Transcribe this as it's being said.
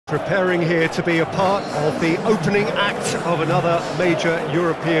Preparing here to be a part of the opening act of another major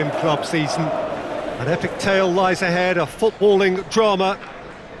European club season. An epic tale lies ahead, a footballing drama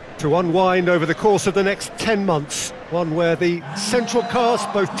to unwind over the course of the next 10 months. One where the central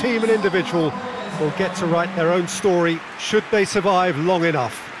cast, both team and individual, will get to write their own story should they survive long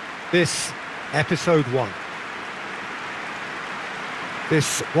enough. This, episode 1.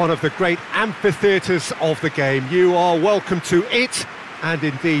 This, one of the great amphitheatres of the game. You are welcome to it, and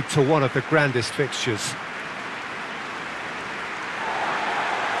indeed to one of the grandest fixtures.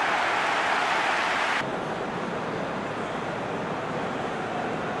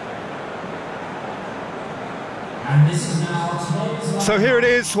 So here it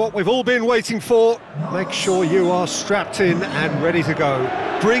is, what we've all been waiting for. Make sure you are strapped in and ready to go.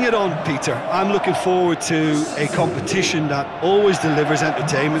 Bring it on, Peter. I'm looking forward to a competition that always delivers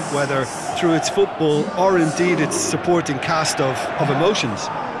entertainment, whether through its football or indeed its supporting cast of emotions.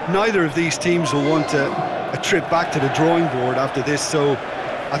 Neither of these teams will want a trip back to the drawing board after this, so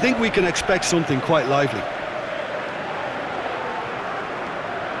I think we can expect something quite lively.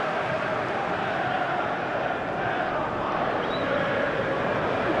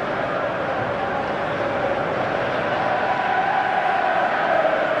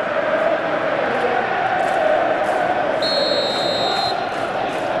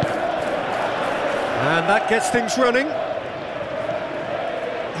 And that gets things running.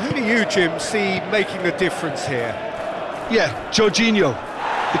 Who do you, Jim, see making the difference here? Yeah, Jorginho,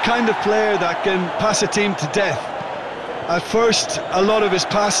 the kind of player that can pass a team to death. At first, a lot of his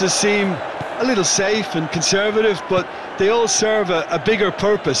passes seem a little safe and conservative, but they all serve a bigger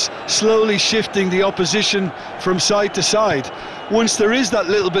purpose, slowly shifting the opposition from side to side. Once there is that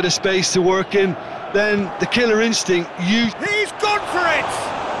little bit of space to work in, then the killer instinct, He's gone for it!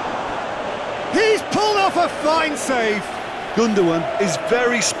 He's pulled off a fine save. Gundogan is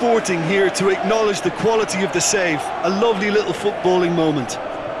very sporting here to acknowledge the quality of the save. A lovely little footballing moment.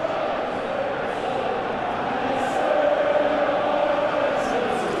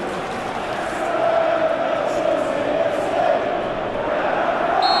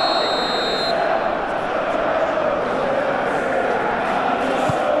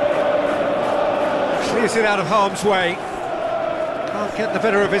 Clears it out of harm's way. Can't get the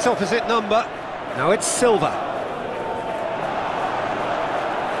better of his opposite number. Now it's Silva.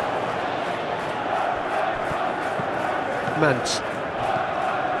 Mant.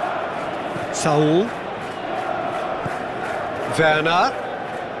 Saul. Werner.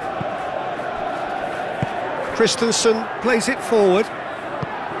 Christensen plays it forward.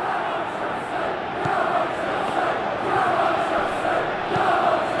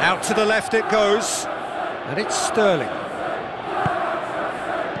 Out to the left it goes. And it's Sterling.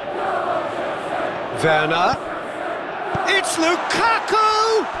 Werner. It's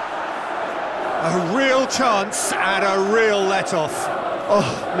Lukaku! A real chance and a real let-off.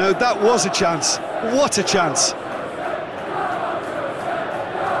 Oh, no, that was a chance. What a chance.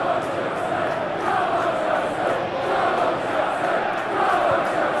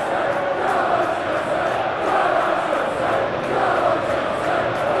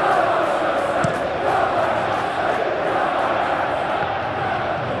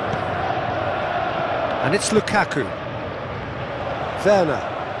 And it's Lukaku. Werner.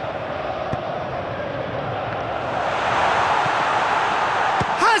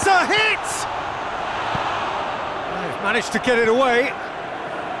 Has a hit! They've managed to get it away.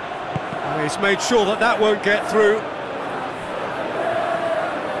 And he's made sure that that won't get through.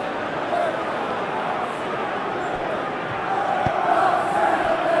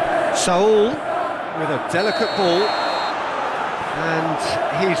 Saul with a delicate ball.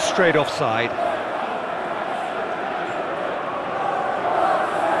 And he's straight offside.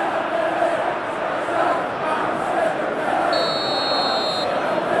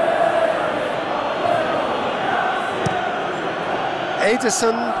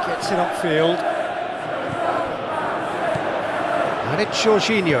 Ederson gets it upfield. And it's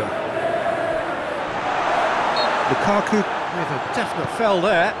Jorginho. Lukaku with a definite fell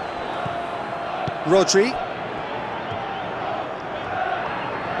there. Rodri.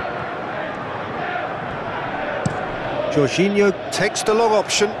 Jorginho takes the long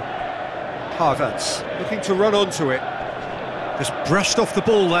option. Havertz looking to run onto it. Just brushed off the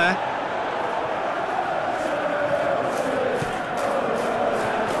ball there.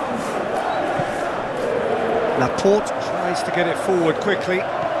 Laporte tries to get it forward quickly.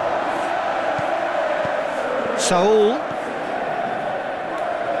 Saul.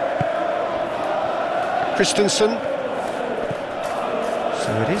 Christensen.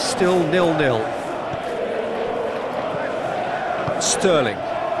 So it is still 0-0. Sterling.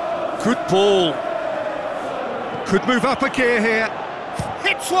 Good ball. Could move up a gear here.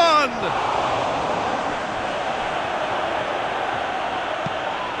 Hits one!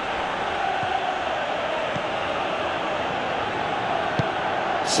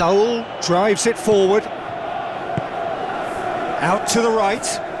 Saul drives it forward. Out to the right.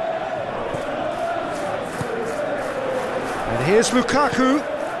 And here's Lukaku.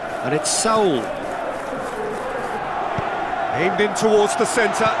 And it's Saul. Aimed in towards the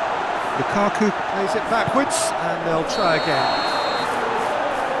centre. Lukaku plays it backwards, and they'll try again.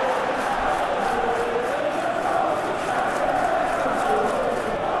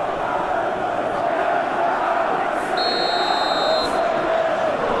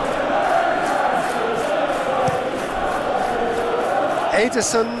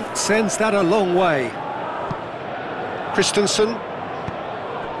 Ederson sends that a long way. Christensen.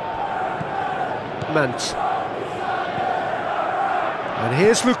 Mant. And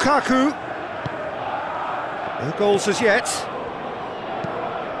here's Lukaku. No goals as yet.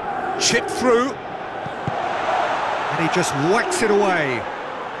 Chipped through. And he just whacks it away.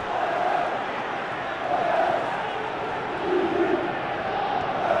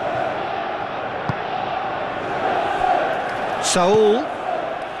 Saul.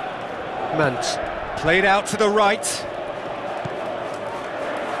 Mant. Played out to the right.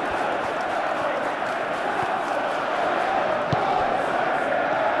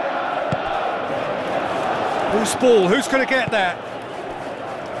 Whose ball? Who's going to get that?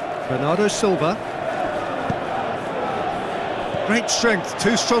 Bernardo Silva. Great strength,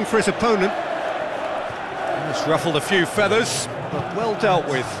 too strong for his opponent. He's ruffled a few feathers, but well dealt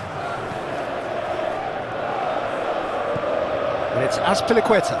with. And it's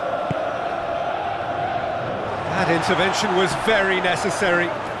Azpilicueta. That intervention was very necessary.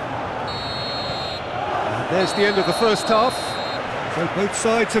 And there's the end of the first half. So both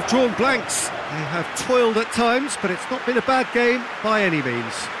sides have drawn blanks. They have toiled at times, but it's not been a bad game by any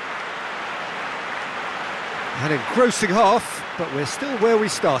means. An engrossing half, but we're still where we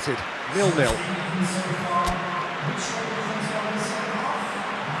started, 0-0.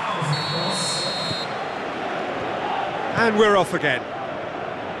 And we're off again.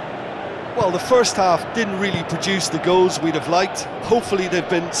 Well, the first half didn't really produce the goals we'd have liked. Hopefully they've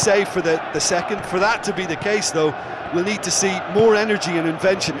been saved for the second. For that to be the case, though, we'll need to see more energy and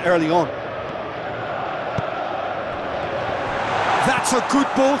invention early on. That's a good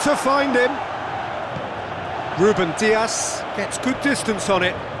ball to find him. Ruben Dias gets good distance on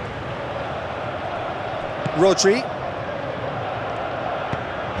it. Rodri.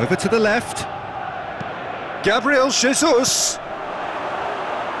 Over to the left. Gabriel Jesus.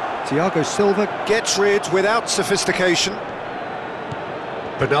 Thiago Silva gets rid without sophistication.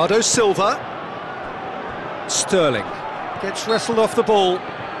 Bernardo Silva. Sterling gets wrestled off the ball.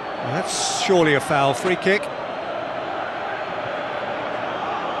 Well, that's surely a foul. Free kick.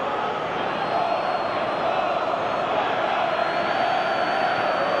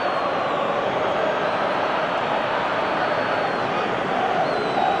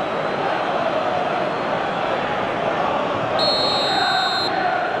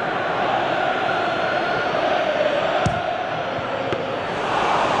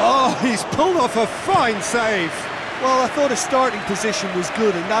 He's pulled off a fine save. Well, I thought his starting position was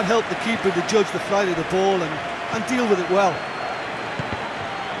good, and that helped the keeper to judge the flight of the ball and deal with it well.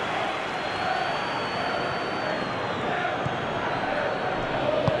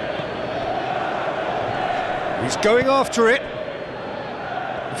 He's going after it.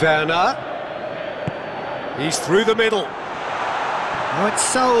 Werner. He's through the middle. Now it's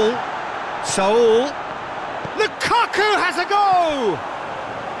Saul. Saul. Lukaku has a go!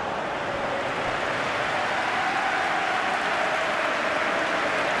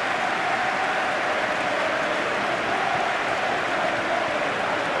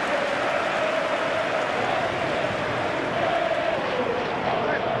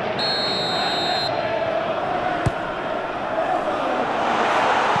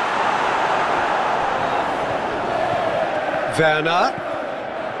 Werner.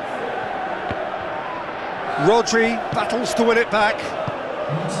 Rodri battles to win it back.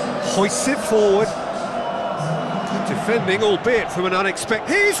 Hoists it forward. Good defending, albeit from an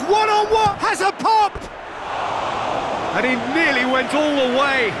unexpected... He's one-on-one! Has a pop! And he nearly went all the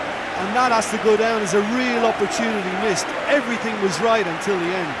way. And that has to go down as a real opportunity missed. Everything was right until the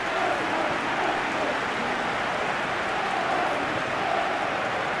end.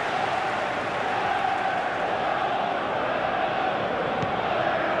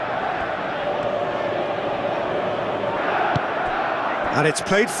 And it's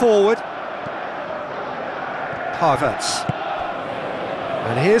played forward. Havertz.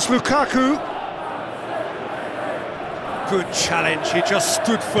 And here's Lukaku. Good challenge, he just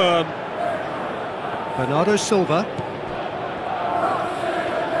stood firm. Bernardo Silva.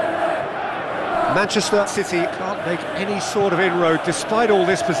 Manchester City can't make any sort of inroad despite all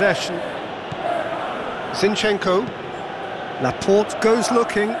this possession. Zinchenko. Laporte goes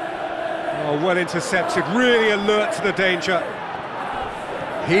looking. Oh, well intercepted, really alert to the danger.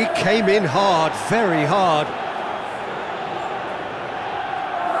 He came in hard, very hard.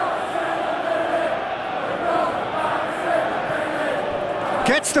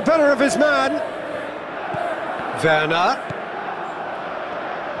 Gets the better of his man. Werner.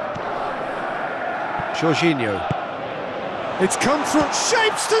 Jorginho. It's come through,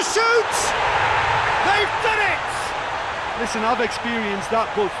 shapes to shoot! They've done it! Listen, I've experienced that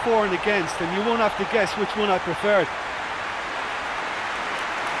both for and against, and you won't have to guess which one I preferred.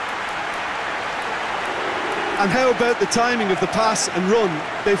 And how about the timing of the pass and run?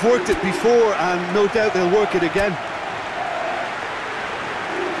 They've worked it before, and no doubt they'll work it again.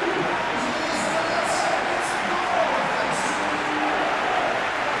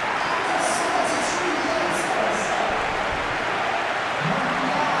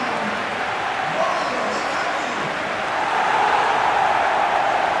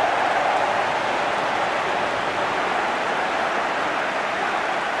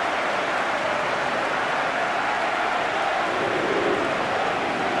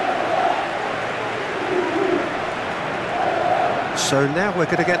 So now we're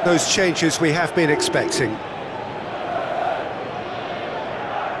going to get those changes we have been expecting.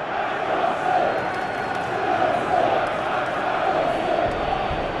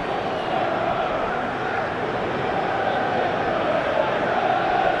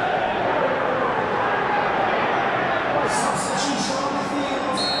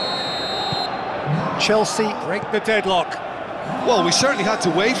 Chelsea break the deadlock. Well, we certainly had to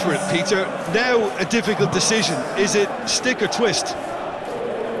wait for it, Peter. Now a difficult decision. Is it stick or twist?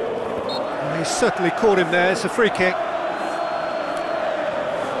 He certainly caught him there. It's a free kick.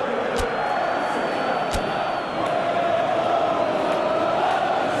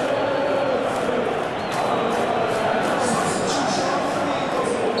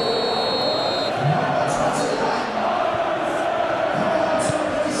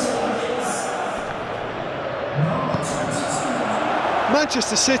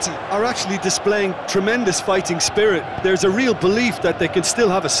 Manchester City are actually displaying tremendous fighting spirit. There's a real belief that they can still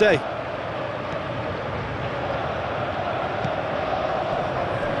have a say.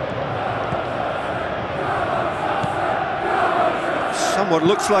 Someone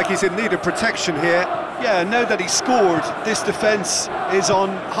looks like he's in need of protection here. Yeah, now that he's scored, this defence is on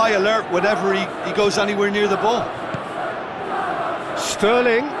high alert whenever he goes anywhere near the ball.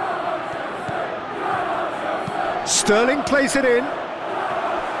 Sterling. Sterling plays it in.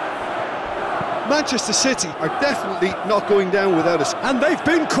 Manchester City are definitely not going down without us. And they've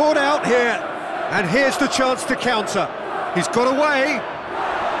been caught out here. And here's the chance to counter. He's got away.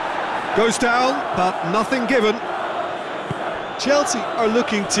 Goes down, but nothing given. Chelsea are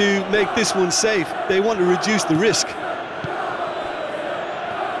looking to make this one safe. They want to reduce the risk.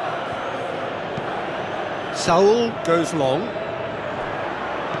 Saul goes long.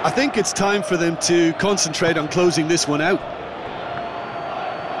 I think it's time for them to concentrate on closing this one out.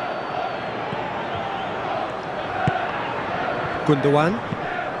 Gundogan.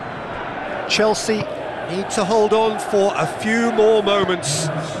 Chelsea need to hold on for a few more moments.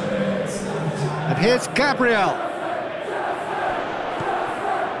 And here's Gabriel.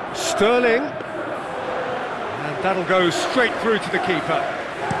 Sterling. And that'll go straight through to the keeper.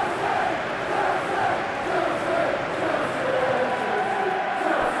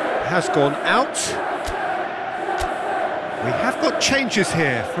 Has gone out. We have got changes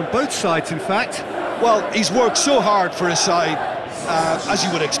here from both sides, in fact. Well, he's worked so hard for his side, as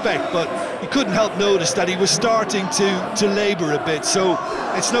you would expect, but you couldn't help notice that he was starting to labour a bit, so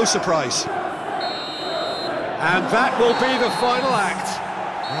it's no surprise. And that will be the final act.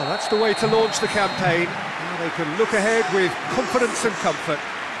 Well, that's the way to launch the campaign. Now they can look ahead with confidence and comfort.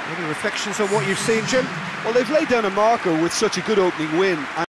 Any reflections on what you've seen, Jim? Well, they've laid down a marker with such a good opening win.